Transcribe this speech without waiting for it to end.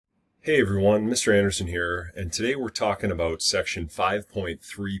Hey everyone, Mr. Anderson here, and today we're talking about section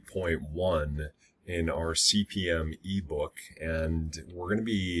 5.3.1 in our CPM ebook, and we're going to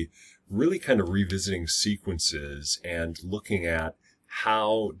be really kind of revisiting sequences and looking at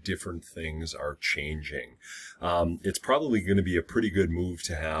how different things are changing. It's probably going to be a pretty good move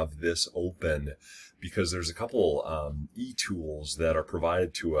to have this open because there's a couple e-tools that are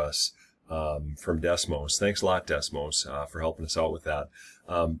provided to us from Desmos. Thanks a lot, Desmos, for helping us out with that.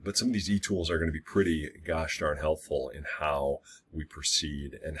 But some of these e-tools are going to be pretty gosh darn helpful in how we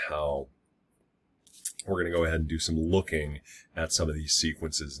proceed and how we're going to go ahead and do some looking at some of these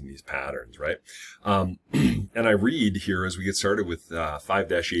sequences and these patterns, right? And I read here as we get started with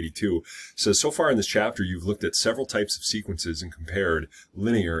 5-82, says, so far in this chapter, you've looked at several types of sequences and compared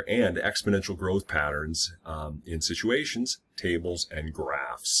linear and exponential growth patterns in situations, tables, and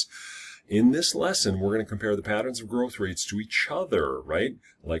graphs. In this lesson, we're going to compare the patterns of growth rates to each other, right?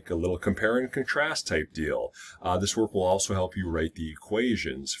 Like a little compare and contrast type deal. This work will also help you write the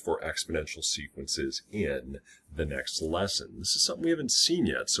equations for exponential sequences in the next lesson. This is something we haven't seen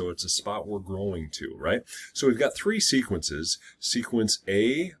yet, so it's a spot we're growing to, right? So we've got three sequences, sequence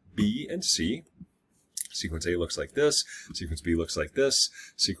A, B, and C. Sequence A looks like this, sequence B looks like this,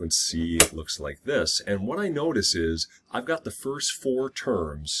 sequence C looks like this. And what I notice is I've got the first four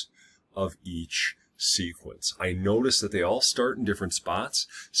terms of each sequence. I notice that they all start in different spots.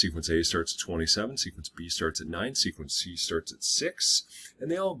 Sequence A starts at 27, sequence B starts at 9, sequence C starts at 6,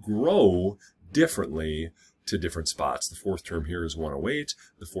 and they all grow differently to different spots. The fourth term here is 108,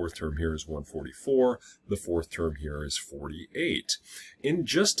 the fourth term here is 144, the fourth term here is 48. In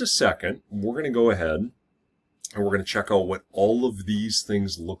just a second, we're going to go ahead and we're going to check out what all of these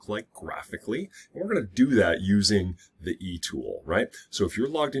things look like graphically. And we're going to do that using the e-tool, right? So if you're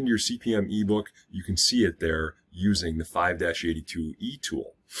logged into your CPM ebook, you can see it there using the 5-82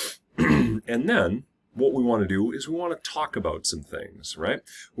 e-tool. And then what we want to do is we want to talk about some things, right?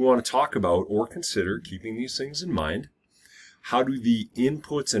 We want to talk about or consider, keeping these things in mind, how do the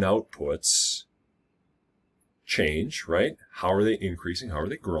inputs and outputs change, right? How are they increasing? How are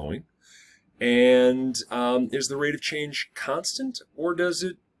they growing? And is the rate of change constant, or does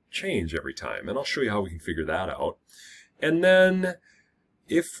it change every time? And I'll show you how we can figure that out. And then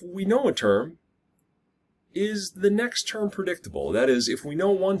if we know a term, is the next term predictable? That is, if we know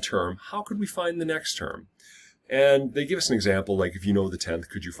one term, how could we find the next term? And they give us an example, like if you know the 10th,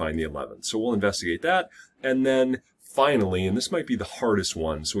 could you find the 11th? So we'll investigate that. And then finally, and this might be the hardest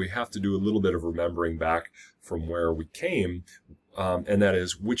one, so we have to do a little bit of remembering back from where we came, and that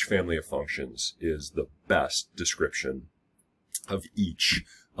is which family of functions is the best description of each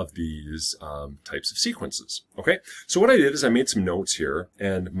of these types of sequences. Okay, so what I did is I made some notes here,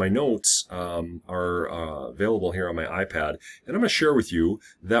 and my notes are available here on my iPad, and I'm going to share with you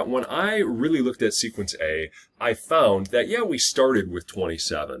that when I really looked at sequence A, I found that, yeah, we started with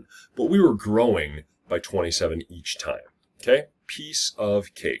 27, but we were growing by 27 each time. Okay, piece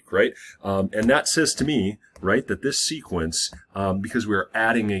of cake, right? And that says to me, right, that this sequence, because we're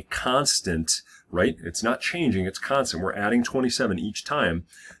adding a constant, right, it's not changing, it's constant, we're adding 27 each time,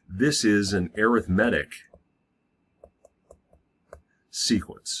 this is an arithmetic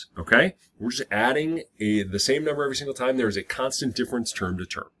sequence, okay? We're just adding the same number every single time. There's a constant difference term to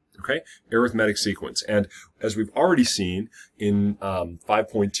term, okay? Arithmetic sequence. And as we've already seen in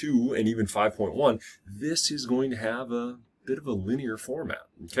 5.2 and even 5.1, this is going to have a bit of a linear format,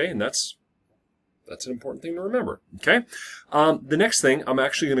 okay? And that's an important thing to remember, okay? The next thing, I'm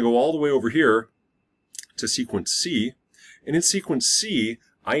actually going to go all the way over here to sequence C. And in sequence C,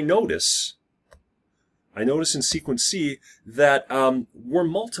 I notice in sequence C that we're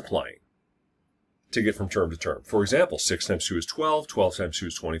multiplying to get from term to term. For example, 6 times 2 is 12, 12 times 2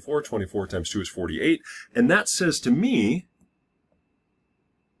 is 24, 24 times 2 is 48. And that says to me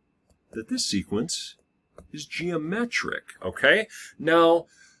that this sequence is geometric, okay? Now,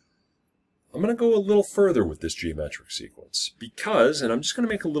 I'm going to go a little further with this geometric sequence because, and I'm just going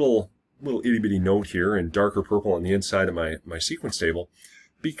to make a little itty-bitty note here in darker purple on the inside of my sequence table,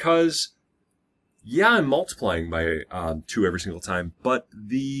 because, yeah, I'm multiplying by 2 every single time, but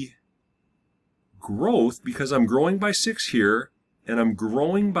the growth, because I'm growing by 6 here, and I'm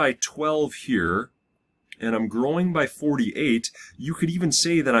growing by 12 here, and I'm growing by 48, you could even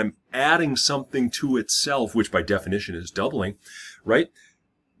say that I'm adding something to itself, which by definition is doubling, right?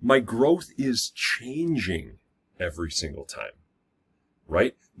 My growth is changing every single time,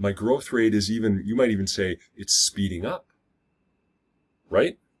 right? My growth rate is even, you might even say it's speeding up,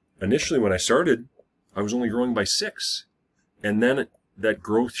 right? Initially when I started, I was only growing by 6, and then that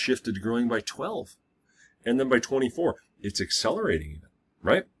growth shifted to growing by 12, and then by 24, it's accelerating even,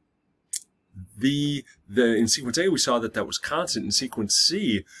 right? In sequence A, we saw that that was constant. In sequence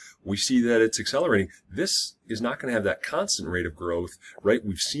C, we see that it's accelerating. This is not going to have that constant rate of growth, right?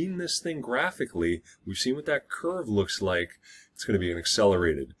 We've seen this thing graphically. We've seen what that curve looks like. It's going to be an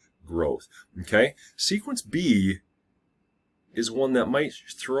accelerated growth, okay? Sequence B is one that might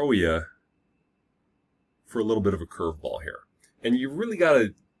throw you for a little bit of a curveball here. And you really got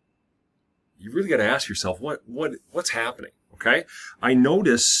to ask yourself, what's happening, okay? I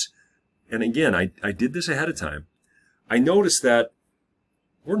notice, and again, I did this ahead of time. I noticed that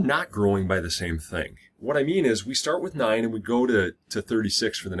we're not growing by the same thing. What I mean is we start with 9 and we go to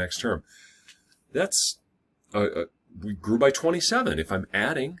 36 for the next term. That's, we grew by 27 if I'm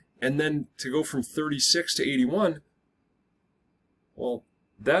adding. And then to go from 36 to 81, well,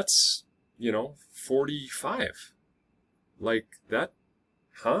 that's, 45. Like that,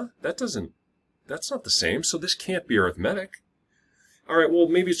 huh? That's not the same. So this can't be arithmetic. All right, well,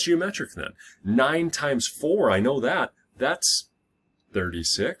 maybe it's geometric then. 9 times 4, I know that. That's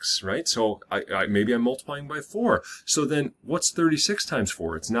 36, right? So maybe I'm multiplying by 4. So then what's 36 times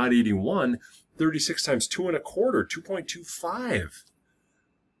 4? It's not 81. 36 times 2 1/4, 2.25.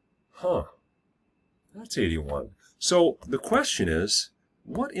 Huh. That's 81. So the question is,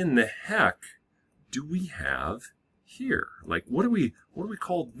 what in the heck do we have here? Like, what do we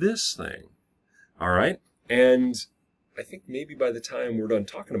call this thing? All right. And I think maybe by the time we're done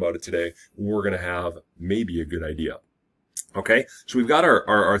talking about it today, we're going to have maybe a good idea. Okay. So we've got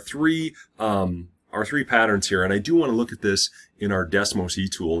our three patterns here, and I do want to look at this in our Desmos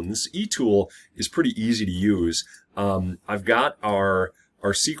eTool. And this eTool is pretty easy to use. I've got our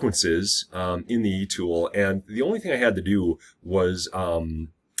sequences in the eTool, and the only thing I had to do was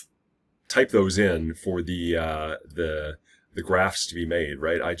type those in for the graphs to be made,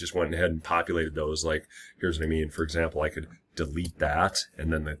 right? I just went ahead and populated those. Like, here's what I mean. For example, I could delete that,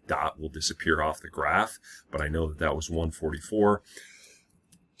 and then the dot will disappear off the graph, but I know that that was 144.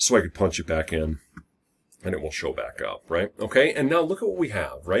 So I could punch it back in, and it will show back up, right? Okay, and now look at what we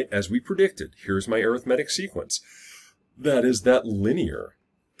have, right? As we predicted, here's my arithmetic sequence. That is that linear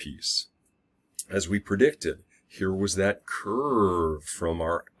piece. As we predicted, here was that curve from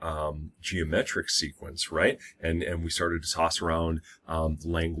our geometric sequence, right? And we started to toss around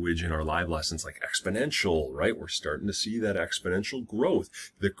language in our live lessons like exponential, right? We're starting to see that exponential growth.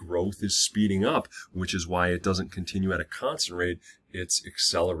 The growth is speeding up, which is why it doesn't continue at a constant rate. It's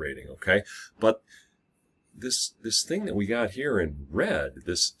accelerating, okay? But this thing that we got here in red,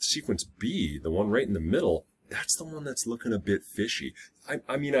 this sequence B, the one right in the middle, that's the one that's looking a bit fishy.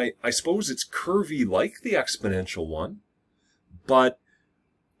 I mean, I suppose it's curvy like the exponential one, but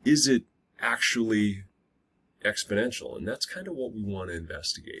is it actually exponential? And that's kind of what we want to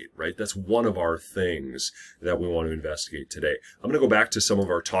investigate, right? That's one of our things that we want to investigate today. I'm going to go back to some of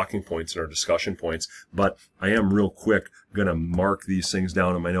our talking points and our discussion points, but I am real quick going to mark these things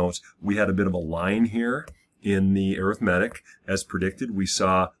down in my notes. We had a bit of a line here in the arithmetic. As predicted, we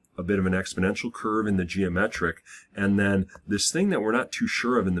saw a bit of an exponential curve in the geometric, and then this thing that we're not too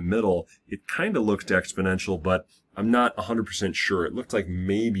sure of in the middle, it kind of looked exponential, but I'm not 100% sure. It looked like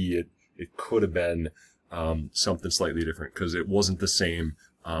maybe it could have been something slightly different because it wasn't the same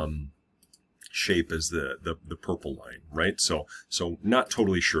shape as the purple line, right? So not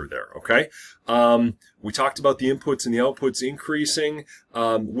totally sure there, okay? We talked about the inputs and the outputs increasing.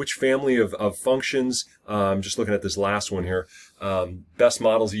 Which family of functions? I'm just looking at this last one here. Best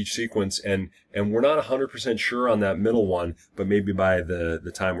models each sequence, and we're not 100% sure on that middle one, but maybe by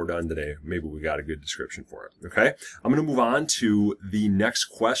the time we're done today, maybe we got a good description for it, okay? I'm going to move on to the next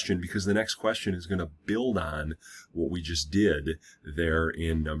question because the next question is going to build on what we just did there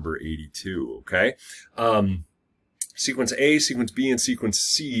in number 82, okay? Sequence A, Sequence B, and Sequence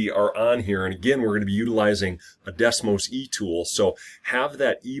C are on here. And again, we're going to be utilizing a Desmos eTool. So have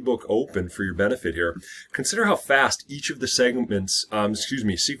that ebook open for your benefit here. Consider how fast each of the segments,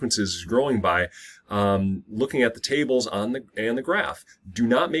 sequences is growing by looking at the tables and the graph. Do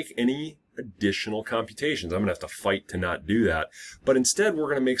not make any additional computations. I'm going to have to fight to not do that. But instead, we're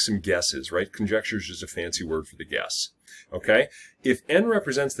going to make some guesses, right? Conjecture is just a fancy word for the guess. Okay? If n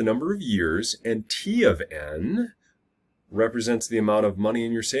represents the number of years and t of n represents the amount of money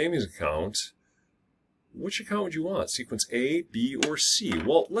in your savings account, which account would you want? Sequence A, B, or C?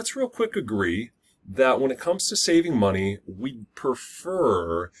 Well, let's real quick agree that when it comes to saving money, we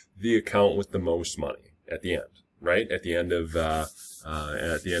prefer the account with the most money at the end, right? At the end of the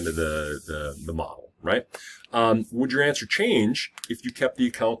model, right? Would your answer change if you kept the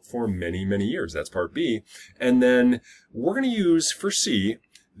account for many, many years? That's part B. And then we're going to use for C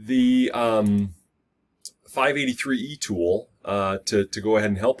the 583 eTool to go ahead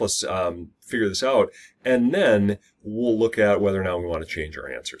and help us figure this out. And then we'll look at whether or not we want to change our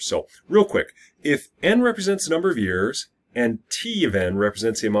answer. So real quick, if n represents the number of years and t of n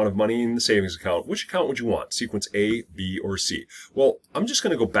represents the amount of money in the savings account, which account would you want? Sequence A, B, or C? Well, I'm just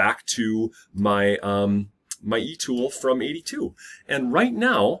going to go back to my my e-tool from 82. And right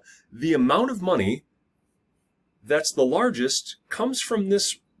now, the amount of money that's the largest comes from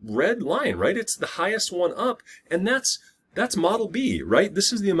this red line, right? It's the highest one up, and that's model B, right?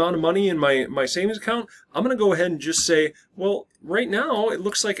 This is the amount of money in my savings account. I'm going to go ahead and just say, well, right now it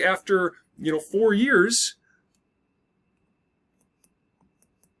looks like after, 4 years,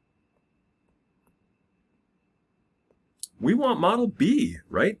 we want model B,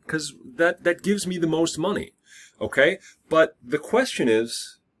 right? Because that gives me the most money, okay? But the question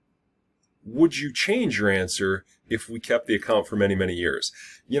is, would you change your answer if we kept the account for many, many years?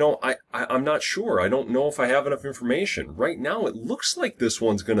 I'm not sure. I don't know if I have enough information. Right now, it looks like this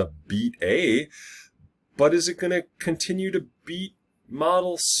one's going to beat A, but is it going to continue to beat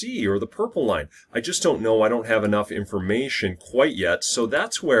model C or the purple line? I just don't know. I don't have enough information quite yet. So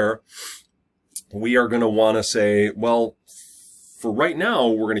that's where we are going to want to say, well, for right now,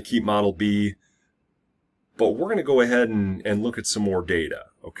 we're going to keep model B, but we're going to go ahead and look at some more data,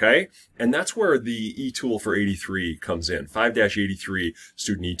 okay? And that's where the e-tool for 83 comes in, 5-83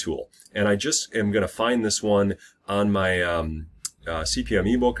 student e-tool. And I just am going to find this one on my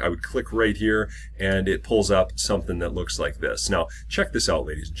CPM ebook. I would click right here, and it pulls up something that looks like this. Now, check this out,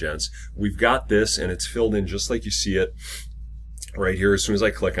 ladies and gents. We've got this, and it's filled in just like you see it right here as soon as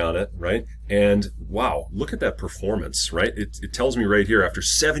I click on it, right? And wow, look at that performance, right? It tells me right here, after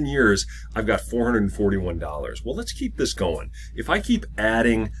 7 years, I've got $441. Well, let's keep this going. If I keep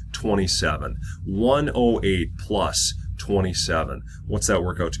adding 27, 108 plus 27, what's that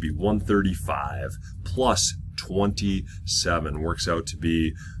work out to be? 135 plus 27 works out to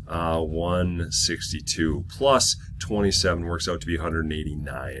be 162 plus 27 works out to be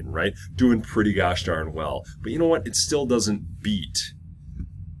 189, right? Doing pretty gosh darn well. But you know what? It still doesn't beat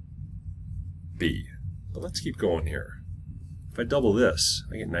B. But let's keep going here. If I double this,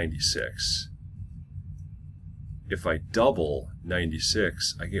 I get 96. If I double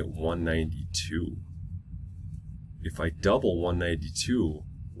 96, I get 192. If I double 192,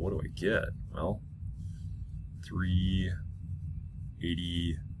 what do I get? Well,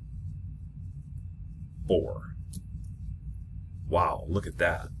 384. Wow, look at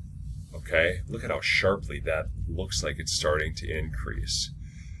that. Okay, look at how sharply that looks like it's starting to increase.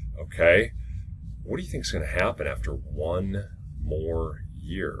 Okay, what do you think is going to happen after one more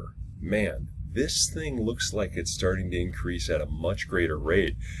year? Man, this thing looks like it's starting to increase at a much greater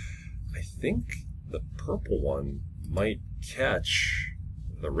rate. I think the purple one might catch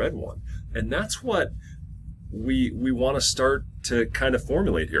the red one. And that's what we want to start to kind of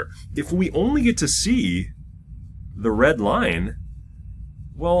formulate here. If we only get to see the red line,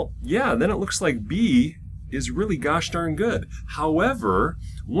 well, yeah, then it looks like B is really gosh darn good. However,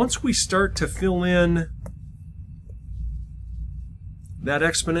 once we start to fill in that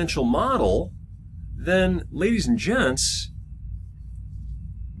exponential model, then, ladies and gents,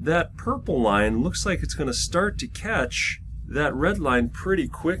 that purple line looks like it's going to start to catch that red line pretty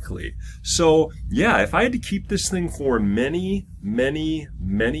quickly. So, yeah, if I had to keep this thing for many, many,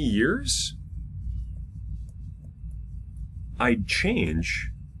 many years, I'd change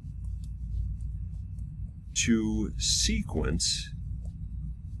to sequence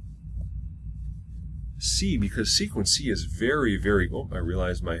C, because sequence C is very, very, oh, I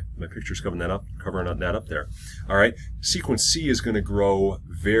realize my picture's covering that up there. All right, sequence C is going to grow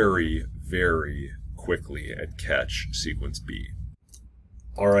very, very quickly and catch sequence B.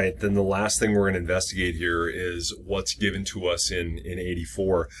 All right, then the last thing we're going to investigate here is what's given to us in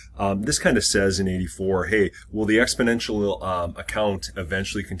 84. This kind of says in 84, hey, will the exponential account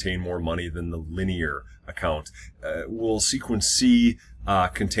eventually contain more money than the linear account? Will sequence C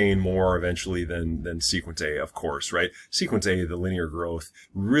contain more eventually than sequence A? Of course, right? Sequence A, the linear growth,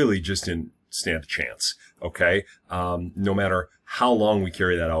 really just didn't stand a chance, okay? No matter how long we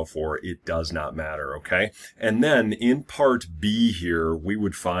carry that out for, it does not matter, okay? And then in part B here, we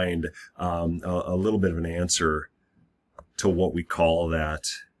would find a little bit of an answer to what we call that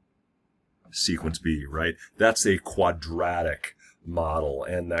sequence B, right? That's a quadratic model,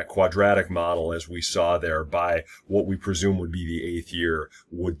 and that quadratic model, as we saw there, by what we presume would be the 8th year,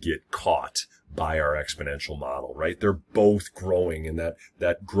 would get caught by our exponential model, right? They're both growing, and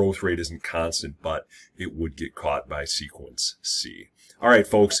that growth rate isn't constant, but it would get caught by sequence C. All right,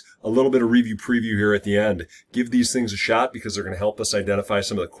 folks, a little bit of review preview here at the end. Give these things a shot because they're going to help us identify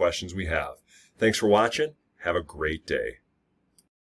some of the questions we have. Thanks for watching. Have a great day.